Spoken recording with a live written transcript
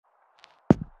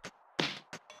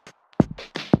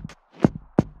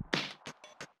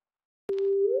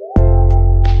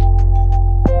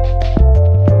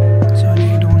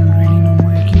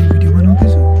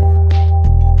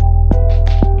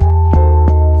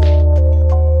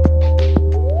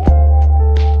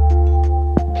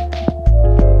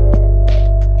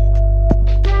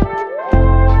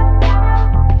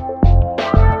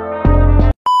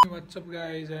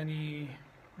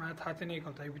मलाई थाहा छैन 1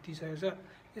 हप्ता बितिसकेको छ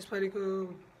यसपालिको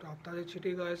हप्ता चाहिँ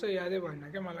छिटै गएछ यादै भएन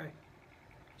क्या मलाई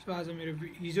सो आज मेरो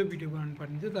हिजो भिडियो बनाउनु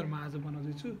पर्ने थियो तर म आज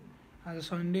बनाउँदैछु आज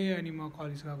सन्डे अनि म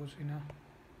कलेज गएको छुइनँ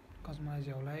कज मलाई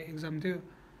झ्याउला एक्जाम थियो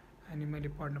अनि मैले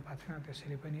पढ्न पाएको थिएन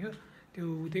त्यसरी पनि हो त्यो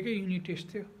उतेकै युनिट टेस्ट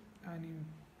थियो अनि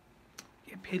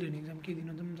के फेल हुने एक्जाम के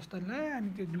दिनु जाउँ जस्तो लाग्यो अनि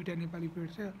त्यो 2टा नेपाली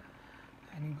पिरियड थियो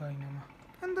अनि गइनँ म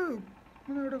अन्त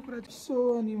मलाई एउटा कुरा सो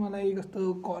अनि मलाई कस्तो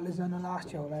कलेज जान लास्ट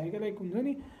झ्याउ लाग्यो क्या लाइक हुन्छ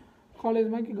नि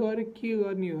कलेजमा कि गएर के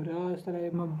गर्ने हो र जस्तो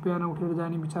लाग्यो म बिहान उठेर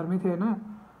जाने विचारमै थिएँ होइन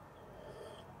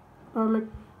तर लाइक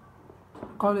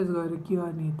कलेज गएर के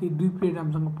गर्ने त्यो 2 पिरियड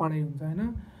राम्रोसँग पढाइ हुन्छ होइन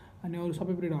अनि अरू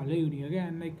सबै पिरियड हल्लै हुने हो क्या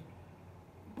अनि लाइक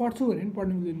पढ्छु भने पनि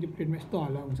पढ्नु मिल्दैन त्यो पिरियडमा यस्तो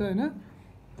हल्ला हुन्छ होइन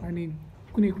अनि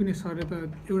कुनै सरले त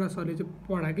एउटा सरले चाहिँ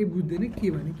पढाएकै बुझ्दैन के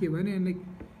भने अनि like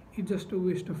it's just a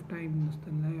West of time जस्तो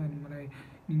लाग्यो अनि मलाई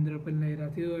निन्द्रा पनि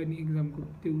लागिरहेको थियो अनि एक्जामको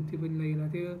त्यो पनि लागिरहेको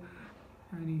थियो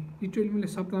अनि लिटरली मैले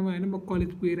सप्ताहमा होइन म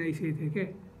कलेज पुगेर आइसकेको थिएँ क्या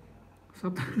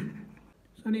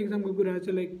सप्ताह अनि एक्जामको कुरा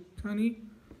चाहिँ लाइक अनि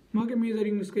म के मेजर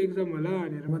इङ्ग्लिसको एक्जाम होला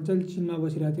भनेर मजाले चिनमा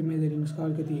बसिरहेको थिएँ मेजर इङ्ग्लिसको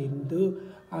अलिकति हेर्नु त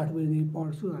 8 बजीदेखि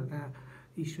पढ्छु हल्का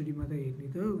स्टोरीमा त हेर्ने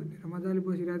त भनेर मजाले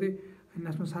बसिरहेको थिएँ अनि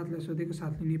लास्टमा साथीलाई सोधेको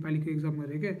साथीले नेपालीको एक्जाम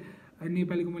गरेँ क्या अनि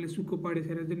नेपालीको मैले सुक्को पढेको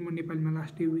थिएन चाहिँ म नेपालीमा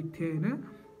लास्ट डे विक थिएँ होइन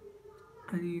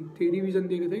अनि त्यो रिभिजन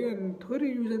दिएको थिएँ कि अनि थोरै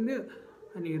रिभिजन दियो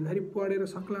अनि हेर्दाखेरि पढेर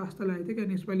सक्ला जस्तो लागेको थियो कि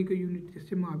अनि यसपालिको युनिट टेस्ट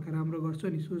चाहिँ म हल्का राम्रो गर्छु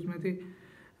अनि सोचमा थिएँ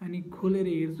अनि खोलेर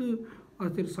हेर्छु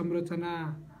अझै संरचना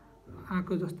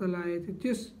आएको जस्तो लागेको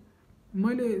थियो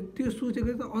मैले त्यो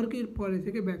सोचेको त अर्कै पढेको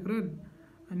थिएँ क्या व्याकरण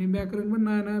अनि व्याकरण पनि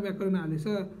नयाँ व्याकरण हालेछ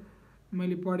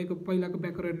मैले पढेको पहिलाको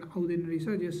व्याकरण आउँदैन रहेछ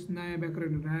जस नयाँ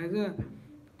व्याकरणहरू आएछ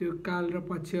त्यो काल र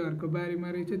पक्षहरूको बारेमा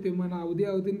रहेछ त्यो मलाई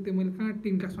आउँदैन त्यो मैले कहाँ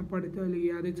 3 क्लासमा पढेको थिएँ अहिले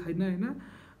यादै छैन होइन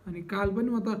अनि काल पनि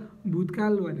म त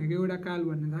भूतकाल भनेको एउटा काल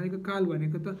भन्ने थालेको काल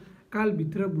भनेको त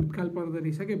कालभित्र भूतकाल पर्दो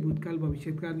रहेछ क्या भूतकाल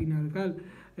भविष्यकाल यिनीहरू काल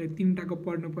 3टाको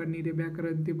पढ्नुपर्ने रे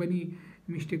व्याकरण त्यो पनि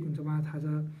मिस्टेक हुन्छ मलाई थाहा छ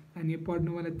अनि पढ्नु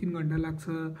मलाई 3 घन्टा लाग्छ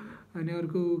अनि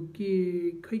अर्को के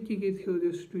थियो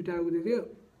त्यो 2टा उयो थियो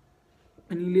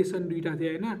अनि लेसन 2टा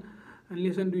थियो होइन अनि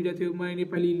लेसन 2टा थियो मैले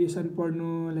नेपाली लेसन पढ्नु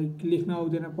लाइक लेख्न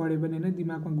आउँदैन पढे पनि होइन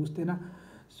दिमागमा घुस्दैन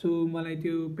सो मलाई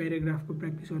त्यो प्याराग्राफको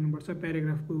प्र्याक्टिस गर्नुपर्छ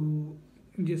प्याराग्राफको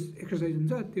जस एक्सर्साइज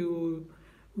हुन्छ त्यो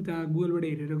उता गुगलबाट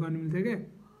हेरेर गर्नु मिल्छ क्या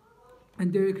अनि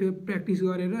त्यो प्र्याक्टिस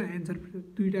गरेर एन्सर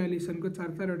 2टा लेसनको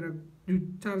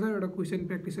 4-4वटा क्वेसन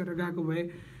प्र्याक्टिस गरेर गएको भए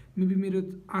मेबी मेरो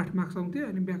 8 मार्क्स आउँथ्यो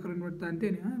अनि व्याकरणबाट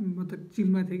तान्थेँ नि म त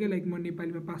चिलमा थिएँ क्या लाइक म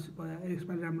नेपालीमा पास भयो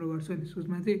यसपालि राम्रो गर्छु अनि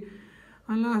सोचमा थिएँ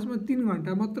अनि लास्टमा 3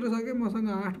 घन्टा मात्र छ क्या मसँग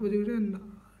 8 बजी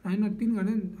होइन 3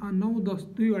 घन्टा 9-10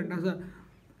 2 घन्टा छ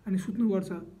अनि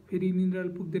सुत्नुपर्छ फेरि निन्द्रा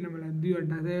पुग्दैन मलाई 2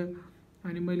 घन्टा थियो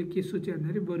अनि मैले के सोचेँ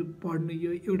भन्दाखेरि बरु पढ्नु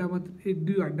यो एउटा मात्र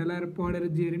 2 घन्टा लगाएर पढेर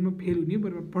जेएरएनमा फेल हुने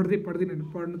बरु पढ्दैन भने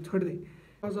पढ्नु छोड्दै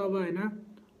अझ अब होइन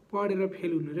पढेर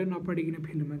फेल हुनु र नपढिकन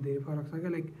फेल हुनुमा धेरै फरक छ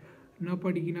क्या लाइक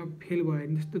नपढिकन फेल भयो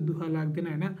भने जस्तो दुःख लाग्दैन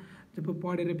होइन जब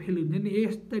पढेर फेल हुन्छ नि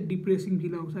यस्तो डिप्रेसिङ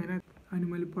फिल आउँछ होइन अनि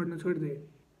मैले पढ्न छोडिदिएँ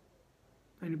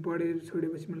अनि पढेर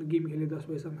छोडेपछि मैले गेम खेलेँ 10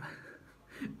 बजीसम्म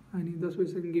अनि 10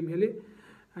 बजीसम्म गेम खेलेँ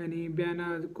अनि बिहान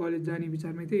कलेज जाने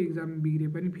विचारमा थिएँ एक्जाम बिग्रे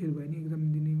पनि फेल भयो नि एक्जाम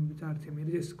दिने विचार थियो मेरो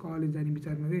जस कलेज जाने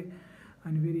विचारमा थिएँ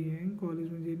अनि फेरि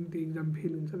कलेजमा चाहिँ त्यो एक्जाम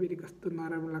फेल हुन्छ फेरि कस्तो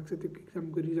नराम्रो लाग्छ त्यो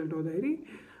एक्जामको रिजल्ट आउँदाखेरि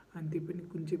अनि त्यो पनि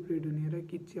कुन चाहिँ पिरियड हुने र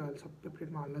के चाहिँ सबै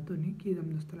पिरियडमा हल्ला त हुने के जाम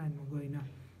जस्तो लाइनमा गएन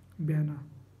बिहान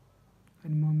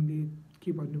अनि मम्मीले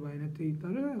के भन्नु भएन त्यही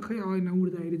तर खै होइन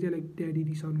उड्दाखेरि चाहिँ लाइक ड्याडी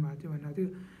रिसाउनु भएको थियो भनेको थियो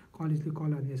कलेजले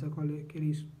कल हान्दैछ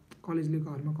कलेजले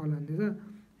घरमा कल हान्दैछ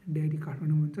ड्याडी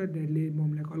काठमाडौँमा हुन्छ ड्याडीले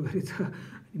मम्मीलाई कल गरेछ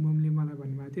अनि मम्मीले मलाई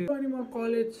भन्नुभएको थियो अनि म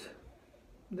कलेज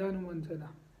जानु मन छैन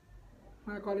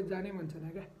मलाई कलेज जानै मन छैन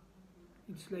क्या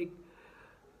इट्स लाइक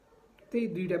त्यही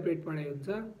 2टा पिरियड पढाइ हुन्छ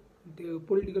त्यो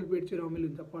पोलिटिकल पिरियड चाहिँ रमाइलो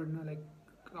हुन्छ पढ्न लाइक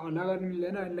हल्ला गर्नु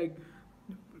मिल्दैन अनि लाइक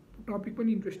टपिक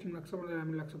पनि इन्ट्रेस्टिङ लाग्छ मलाई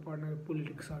राम्रो लाग्छ पढ्न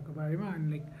पोलिटिक्सहरूको बारेमा अनि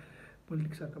लाइक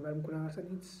पोलिटिक्सहरूको बारेमा कुरा गर्छ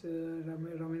नि इट्स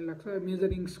रमाइलो लाग्छ मेजर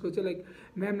इङ्ग्लिसको चाहिँ लाइक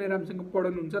म्यामले राम्रोसँग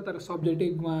पढाउनुहुन्छ तर सब्जेक्टै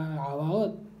हावा हो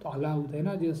हल्ला हुँदैन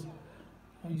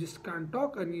जस्ट कान्ट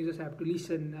टक अनि जस्ट हेभ टु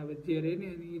लिसन अब जे अरे नि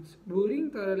अनि इट्स बोरिङ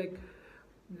तर लाइक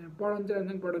पढाउनु चाहिँ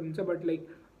राम्रोसँग पढाउनुहुन्छ बट लाइक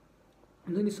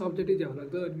हुन्छ नि सब्जेक्टै झ्याउ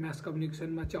लाग्दो अनि म्याथ्स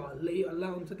कम्युनिकेसनमा चाहिँ हल्ला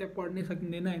हुन्छ त्यहाँ पढ्नै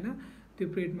सकिँदैन होइन त्यो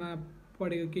पिरियडमा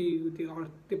पढेको केही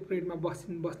त्यो पिरियडमा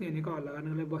बस्ने भनेको हल्ला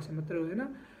गर्नलाई बसे मात्रै होइन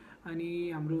अनि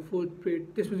हाम्रो 4th पिरियड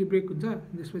त्यसपछि ब्रेक हुन्छ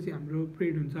त्यसपछि हाम्रो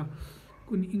पिरियड हुन्छ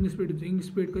कुन इङ्ग्लिस पिरियड हुन्छ इङ्ग्लिस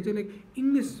पिरियडको चाहिँ लाइक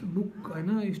इङ्ग्लिस बुक होइन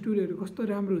स्टोरीहरू कस्तो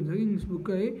राम्रो हुन्छ कि इङ्ग्लिस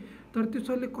बुकको है तर त्यो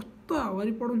सरले कस्तो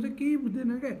हावारी पढाउँछ केही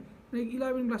बुझ्दैन क्या लाइक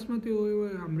 11 क्लासमा त्यो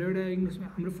हाम्रो एउटा इङ्ग्लिसमा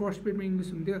हाम्रो फर्स्ट पिरियडमा इङ्ग्लिस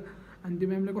हुन्थ्यो अनि त्यो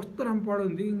म्यामले कस्तो राम्रो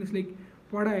पढाउँथ्यो इङ्ग्लिस लाइक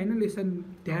पढायो होइन लेसन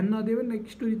ध्यान नदियो भने लाइक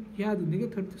स्टोरी याद हुन्थ्यो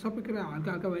क्या सबै कुरा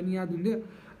हल्का हल्का भयो भने याद हुन्थ्यो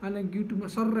अनि लाइक युट्युबमा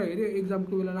सर्र हेऱ्यो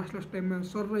एक्जामको बेला लास्ट टाइममा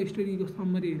सर्र स्टोरीको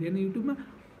समरी हेऱ्यो होइन युट्युबमा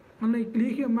अनि लाइक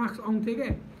लेख्यो मार्क्स आउँथ्यो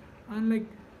क्या अनि लाइक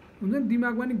हुन्छ नि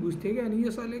दिमागमा नि घुस्थ्यो क्या अनि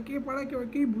यो सरले के पढायो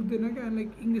केही बुझ्दैन क्या अनि लाइक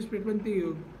इङ्ग्लिस पिरियड पनि त्यही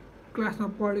हो क्लासमा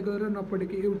पढेको र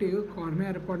नपढेको एउटै हो घरमै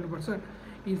आएर पढ्नुपर्छ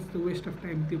is the West of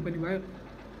time त्यो पनि भयो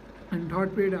अनि थर्ड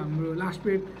पिरियड हाम्रो लास्ट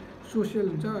पिरियड सोसियल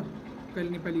हुन्छ कहिले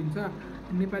नेपाली हुन्छ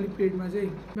नेपाली पिरियडमा चाहिँ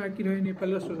बाँकी रह्यो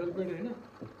नेपाली र सोसल पिरियड होइन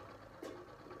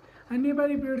अनि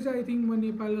नेपाली पिरियड चाहिँ आई थिङ्क म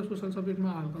नेपाली र सोसल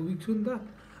सब्जेक्टमा हल्का विक छु नि त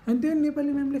अनि त्यो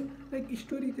नेपाली म्यामले लाइक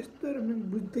स्टोरी त्यस्तो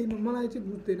बुझ्दैन मलाई चाहिँ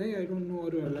बुझ्दैन है आई डोन्ट नो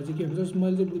अरूहरूलाई चाहिँ के हुन्छ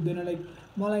मैले चाहिँ बुझ्दैन लाइक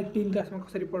मलाई 10 क्लासमा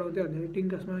कसरी पढाउँथ्यो भन्दाखेरि 10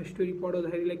 क्लासमा स्टोरी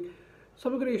पढाउँदाखेरि लाइक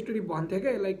सबै कुरा स्टोरी भन्थ्यो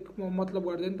क्या लाइक म मतलब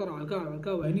गर्दैन तर हल्का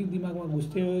हल्का भयो नि दिमागमा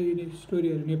घुस्थ्यो यिनी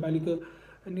स्टोरीहरू नेपालीको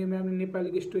अनि म्यामले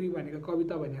नेपालीको स्टोरी भनेको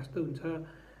कविता भने जस्तो हुन्छ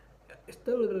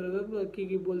यस्तो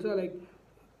के बोल्छ लाइक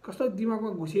कस्तो दिमागमा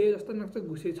घुसे जस्तो लाग्छ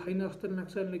घुसे छैन जस्तो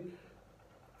लाग्छ लाइक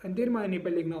अनि त्यही मलाई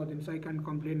नेपाली लेख्न आउँदैन सो आई क्यान्ट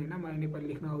कम्प्लेन होइन मलाई नेपाली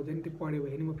लेख्न आउँदैन त्यो पढ्यो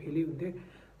भने म फेलै हुन्थेँ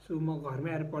सो म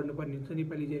घरमै आएर पढ्नुपर्ने हुन्छ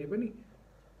नेपाली जेरे पनि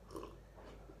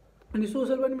अनि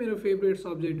सोसल पनि मेरो फेभरेट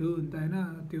सब्जेक्ट हो नि त होइन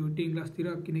त्यो 10 क्लासतिर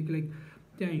किनकि लाइक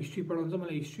त्यहाँ हिस्ट्री पढाउँछ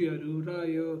मलाई हिस्ट्रीहरू र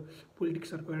यो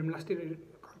पोलिटिक्सहरूको बारेमा लास्टै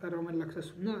हल्का रमाइलो लाग्छ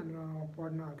सुन्न अनि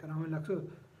पढ्न हल्का रमाइलो लाग्छ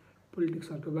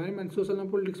पोलिटिक्सहरूको बारेमा अनि सोसलमा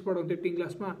पोलिटिक्स पढाउँथ्यो 10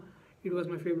 क्लासमा it was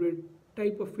my favourite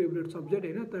type of favourite subject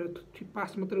होइन तर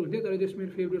पास मात्र हुन्थ्यो तर त्यस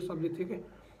मेरो फेभरेट सब्जेक्ट थियो क्या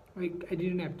like I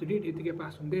didn't have to did यतिकै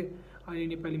पास हुन्थ्यो अनि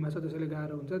नेपालीमा छ त्यसैले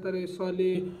गाह्रो हुन्छ तर सरले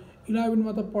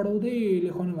 11मा त पढाउँदै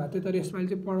लेखाउनु भएको थियो तर यसपालि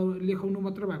चाहिँ लेखाउनु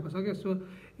मात्र भएको छ क्या so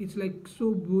it's like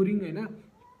so boring होइन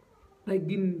लाइक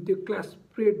दिन त्यो क्लास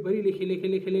पिरियडभरि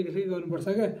लेखे गर्नुपर्छ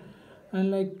क्या अनि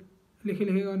लाइक लेखे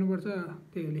गर्नुपर्छ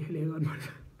त्यही लेखे गर्नुपर्छ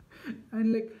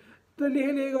अनि लाइक त्यो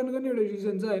लेखे गर्नुको नि एउटा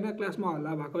रिजन छ होइन क्लासमा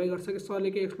हल्ला भएकै गर्छ कि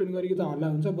सरले केही एक्सप्लेन गरेको त हल्ला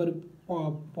हुन्छ बरु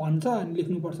भन्छ अनि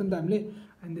लेख्नुपर्छ नि त हामीले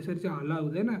अनि त्यसरी चाहिँ हल्ला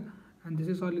हुँदैन अनि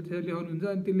त्यसै सरले त्यसरी लेखाउनुहुन्छ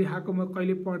अनि त्यो लेखाएको म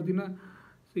कहिले पढ्दिनँ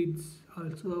so it's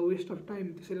also a West of time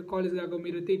त्यसैले कलेज गएको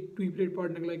मेरो त्यही 2 पिरियड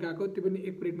पढ्नको लागि गएको त्यो पनि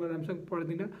 1 पिरियडमा राम्रोसँग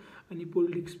पढ्दिनँ अनि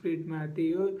पोलिटिक्स पिरियडमा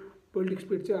त्यही हो पोलिटिक्स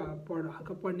पिरियड चाहिँ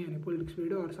हल्का पढ्ने भने पोलिटिक्स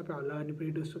पिरियड हो अरू सबै हल्ला गर्ने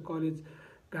पिरियड हो सो कलेज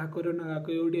गएको र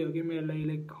नगएको एउटै हो कि मेरो लागि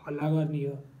लाइक हल्ला गर्ने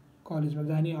हो कलेजमा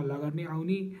जाने हल्ला गर्ने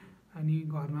आउने अनि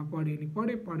घरमा पढ्यो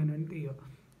भने पढेन भने त्यही हो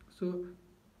सो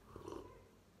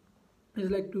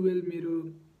इट्स लाइक 12 मेरो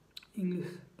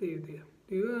इङ्ग्लिस त्यही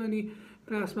हो अनि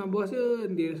क्लासमा बस्यो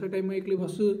अनि धेरै जस्तो टाइम म एक्लै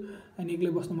बस्छु अनि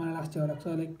एक्लै बस्नु मलाई लास्ट झ्याउ लाग्छ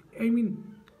लाइक आई मिन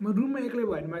म रुममा एक्लै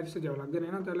भयो भने मलाई त्यस्तो झ्याउ लाग्दैन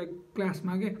होइन तर लाइक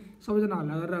क्लासमा क्या सबैजना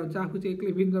हल्ला गरेर हुन्छ आफू चाहिँ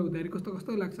एक्लै बिन्द हुँदाखेरि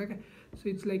कस्तो लाग्छ क्या सो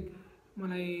इट्स लाइक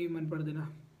मलाई मन पर्दैन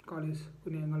कलेज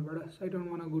कुनै एङ्गलबाट so I don't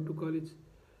want go to college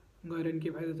गएर नि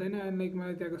केही फाइदा छैन अनि लाइक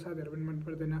मलाई त्यहाँको साथीहरू पनि मन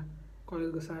पर्दैन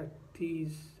कलेजको साथी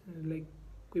लाइक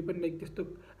कोही पनि लाइक त्यस्तो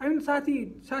आई मिन साथी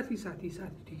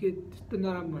ठिकै त्यस्तो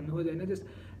नराम्रो भन्नु खोज्यो होइन त्यस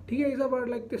ठिकै छ बट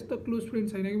लाइक त्यस्तो क्लोज फ्रेन्ड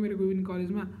छैन कि मेरो कोही पनि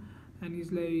कलेजमा and is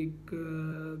like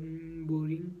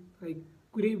boring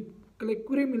like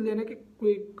कुरै मिल्दैन कि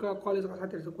कोही कलेजको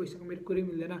साथीहरू कोहीसँग मेरो कुरै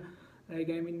मिल्दैन लाइक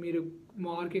आई मिन मेरो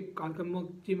म अर्कै हल्का म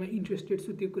जेमा इन्ट्रेस्टेड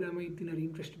छु त्यो कुरामा तिनीहरू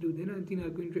इन्ट्रेस्टेड हुँदैन अनि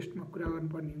तिनीहरूको इन्ट्रेस्टमा कुरा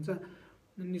गर्नुपर्ने हुन्छ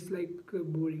अनि इट्स लाइक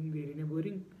बोरिङ धेरै नै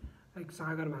बोरिङ लाइक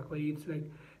सागर भएको इट्स लाइक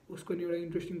उसको नि एउटा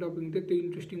इन्ट्रेस्टिङ टपिक हुन्थ्यो त्यो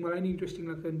इन्ट्रेस्टिङ मलाई नि इन्ट्रेस्टिङ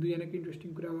लाग्छ अनि दुईजनाको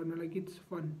इन्ट्रेस्टिङ कुरा गर्न लाइक इट्स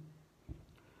फन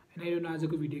अनि आइडोन्ट नो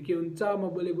आजको भिडियो के हुन्छ म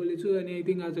बोले छु अनि आई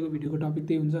थिङ्क आजको भिडियोको टपिक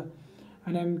त्यही हुन्छ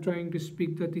अनि आइएम ट्राइङ टु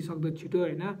स्पिक जति सक्दो छिटो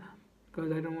होइन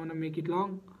because I don't want make it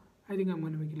long I think I'm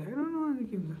one make it long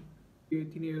के हुन्छ यो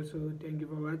यति नै हो so thank you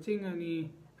for watching अनि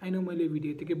आई नो मैले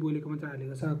भिडियो यतिकै बोलेको मात्र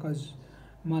हालेको छ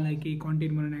बिकज मलाई केही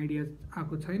कन्टेन्ट बनाउने आइडिया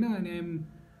आएको छैन अनि आइएम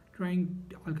ट्राइङ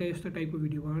हल्का यस्तो टाइपको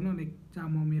भिडियो बनाउनु लाइक जहाँ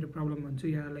म मेरो प्रब्लम भन्छु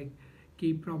या लाइक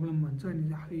केही प्रब्लम भन्छ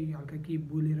अनि आफै हल्का केही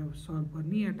बोलेर सल्भ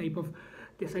गर्ने या टाइप अफ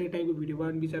त्यसै टाइपको भिडियो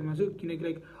बनाउने विचारमा छु किनकि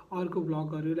लाइक अर्को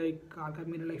भ्लगहरू लाइक हल्का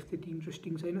मेरो लाइफ त्यति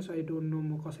इन्ट्रेस्टिङ छैन सो आई डोन्ट नो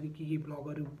म कसरी के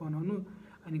भ्लगहरू बनाउनु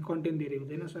अनि कन्टेन्ट धेरै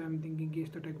हुँदैन सो आइएम थिङ्किङ कि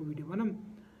यस्तो टाइपको भिडियो बनाऊँ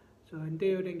सो अनि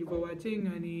त्यही हो थ्याङ्क यू फर वाचिङ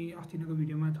अनि अस्तिको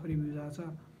भिडियोमा थोरै भ्युज आएको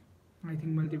छ आई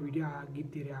थिङ्क मैले त्यो भिडियो गीत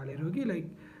धेरै हालेर हो कि लाइक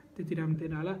त्यति राम्रो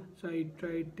थिएन होला सो आई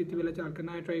ट्राई त्यति बेला चाहिँ हल्का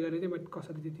नयाँ ट्राई गरेको थिएँ बट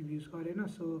कसरी त्यति भ्युज गरेन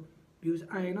सो भ्युज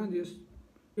आएन जस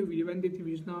त्यो भिडियोमा पनि त्यति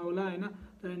भ्युज नआउला होइन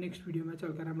तर नेक्स्ट भिडियोमा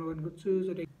चाहिँ हल्का राम्रो गर्नु खोज्छु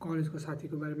सो कलेजको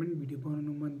साथीको बारेमा पनि भिडियो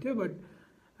बनाउनु मन थियो बट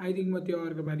आई थिङ्क म त्यो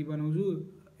अर्को बारी बनाउँछु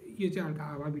यो चाहिँ हल्का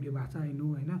हावा भिडियो भएको छ हेर्नु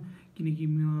होइन किनकि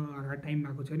म हल्का टाइम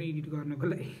भएको छैन एडिट गर्नको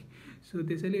लागि सो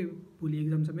त्यसैले भोलि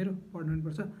एक्जाम छ मेरो पढ्नु पनि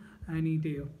पर्छ अनि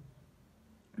त्यही हो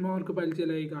म अर्को पालि चाहिँ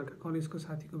लाइक हल्का कलेजको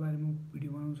साथीको बारेमा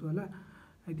भिडियो बनाउँछु होला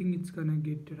I think it's gonna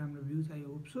get राम्रो भ्युज आई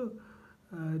होप सो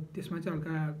त्यसमा चाहिँ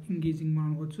हल्का इङ्गेजिङ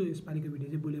बनाउनु खोज्छु यसपालिको भिडियो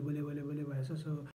चाहिँ बोले भएछ सो